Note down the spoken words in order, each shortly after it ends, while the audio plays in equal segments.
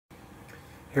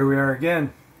Here we are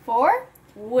again. For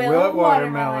Will It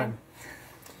Watermelon.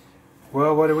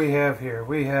 Well, what do we have here?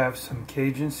 We have some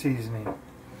Cajun seasoning.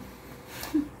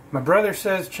 My brother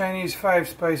says Chinese 5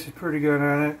 spice is pretty good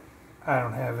on it. I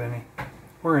don't have any.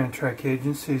 We're going to try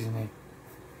Cajun seasoning.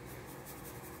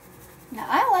 Now,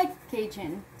 I like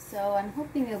Cajun, so I'm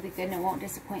hoping it'll be good and it won't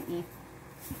disappoint me.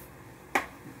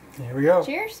 Here we go.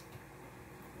 Cheers.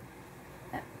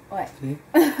 What? See?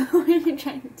 What are you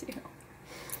trying to do?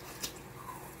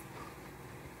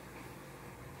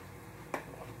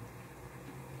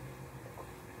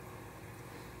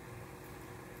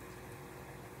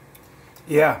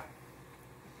 Yeah.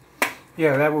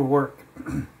 Yeah, that would work.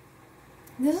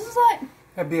 This is like...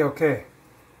 That'd be okay.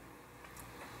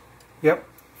 Yep.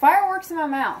 Fireworks in my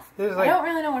mouth. This is like I don't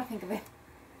really know what to think of it.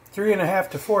 3.5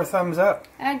 to 4 thumbs up.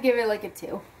 I'd give it like a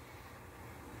 2.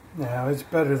 No, it's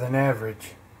better than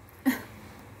average.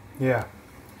 Yeah.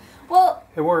 Well,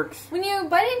 it works. When you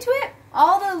bite into it,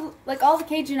 all the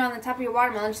Cajun on the top of your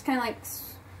watermelon just kind of like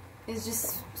is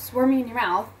just swarming in your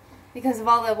mouth because of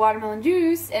all the watermelon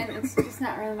juice, and it's just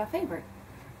not really my favorite.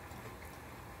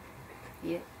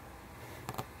 Yeah.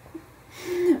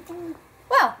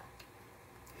 Well,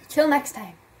 till next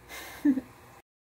time.